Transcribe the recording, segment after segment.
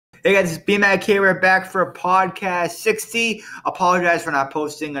Hey guys, it's B-Mac here. We're back for podcast 60. Apologize for not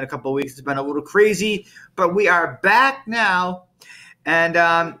posting in a couple of weeks. It's been a little crazy, but we are back now. And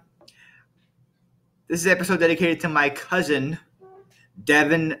this is an episode dedicated to my cousin,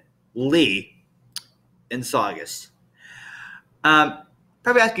 Devin Lee, in Saugus.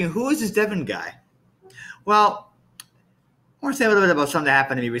 Probably asking, who is this Devin guy? Well, I want to say a little bit about something that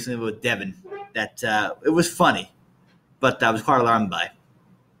happened to me recently with Devin. That it was funny, but I was quite alarmed by.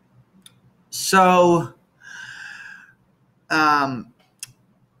 So, I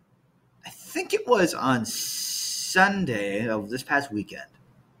think it was on Sunday of this past weekend,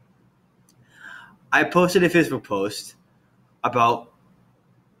 I posted a Facebook post about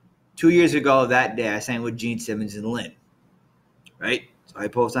 2 years ago that day I sang with Gene Simmons and Lynn, right? So I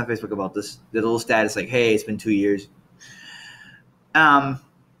posted on Facebook about this, did a little status like, hey, it's been 2 years. And,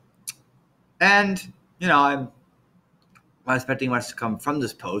 you know, I'm not expecting much to come from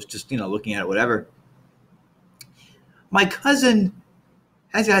this post, just, looking at it, whatever. My cousin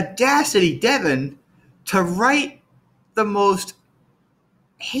has the audacity, Devin, to write the most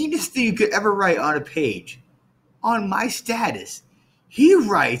heinous thing you could ever write on a page. On my status, he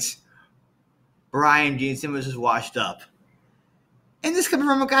writes, Brian, Gene Simmons is washed up. And this coming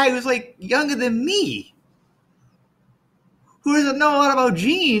from a guy who's like younger than me, who doesn't know a lot about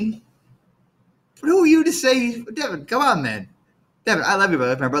Gene. But who are you to say, Devin, come on, man. Devin, I love you,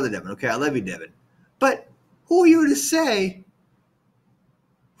 brother. That's my brother, Devin, okay? I love you, Devin. But who are you to say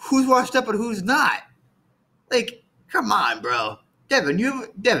who's washed up and who's not? Like, come on, bro. Devin,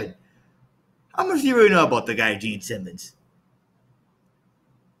 how much do you really know about the guy, Gene Simmons?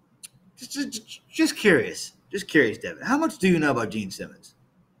 Just curious. Just curious, Devin. How much do you know about Gene Simmons?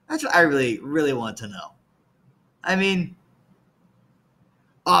 That's what I really, really want to know. I mean,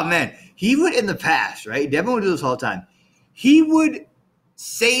 oh, man. He would, in the past, right? Devin would do this all the time. He would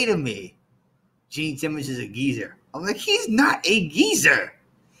say to me, Gene Simmons is a geezer. I'm like, he's not a geezer.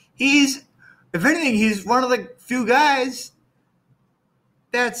 He's, if anything, he's one of the few guys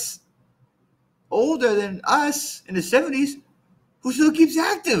that's older than us in the 70s who still keeps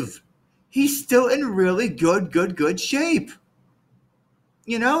active. He's still in really good shape.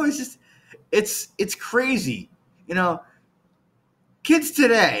 It's just, it's crazy. Kids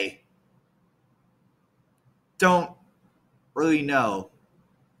today don't really know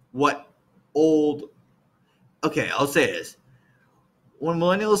what old. Okay, I'll say this. When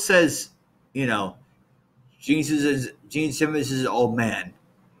millennials says, Gene Simmons is an old man,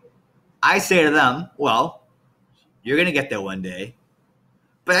 I say to them, well, you're going to get there one day.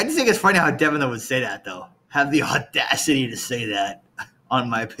 But I just think it's funny how Devin would say that, though. Have the audacity to say that on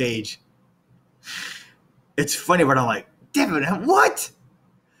my page. It's funny, but I'm like, Devin, what?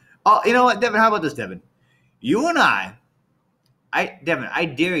 Oh, you know what, Devin? How about this, Devin? You and Devin, I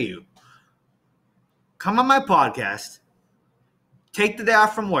dare you. Come on my podcast. Take the day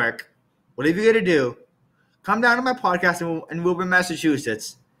off from work. Whatever you're going to do. Come down to my podcast in Wilburn,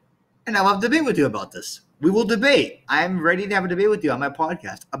 Massachusetts. And I'll have a debate with you about this. We will debate. I'm ready to have a debate with you on my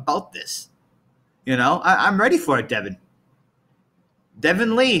podcast about this. I'm ready for it, Devin.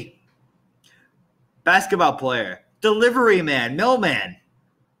 Devin Lee. Basketball player. Delivery man. Millman.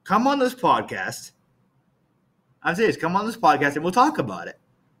 Come on this podcast. I'm serious. Come on this podcast and we'll talk about it.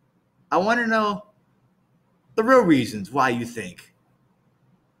 I want to know the real reasons why you think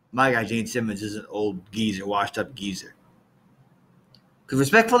my guy Gene Simmons is an old geezer, washed up geezer. Because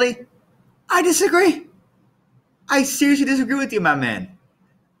respectfully, I disagree. I seriously disagree with you, my man.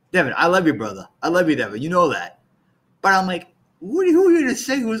 Devin, I love you, brother. I love you, Devin. You know that. But I'm like, who are you going to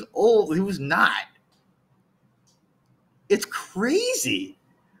say who's old, who's not? It's crazy.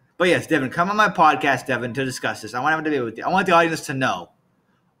 But yes, Devin, come on my podcast, Devin, to discuss this. I want to have a debate with you. I want the audience to know.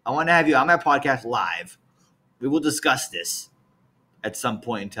 I want to have you on my podcast live. We will discuss this at some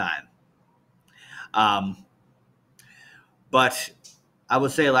point in time. But I would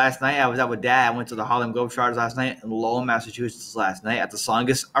say last night I was out with Dad. I went to the Harlem Globetrotters last night in Lowell, Massachusetts last night at the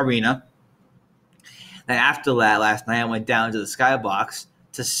Saugus Arena. Then after that last night I went down to the Skybox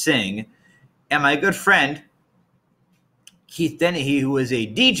to sing. And my good friend, Keith Dennehy, who is a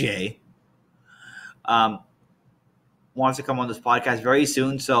DJ, wants to come on this podcast very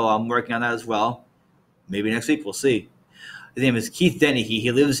soon. So I'm working on that as well. Maybe next week, we'll see. His name is Keith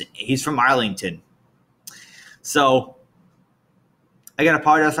Dennehy. He's from Arlington. So I got to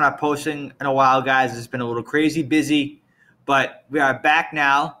apologize for not posting in a while, guys. It's been a little crazy busy, but we are back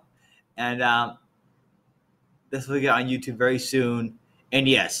now, and this will get on YouTube very soon. And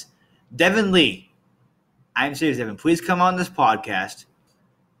yes, Devin Lee, I'm serious, Devin. Please come on this podcast.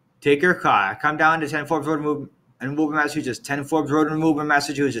 Take your car. Come down to 1044 in Woburn, Massachusetts, 10 Forbes Road in Woburn,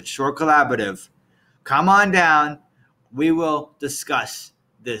 Massachusetts, Shore Collaborative. Come on down. We will discuss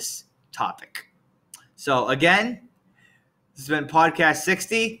this topic. So again, this has been podcast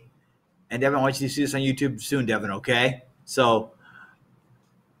 60. And Devin, I want you to see this on YouTube soon, Devin, okay? So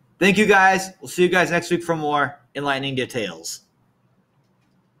thank you guys. We'll see you guys next week for more enlightening details.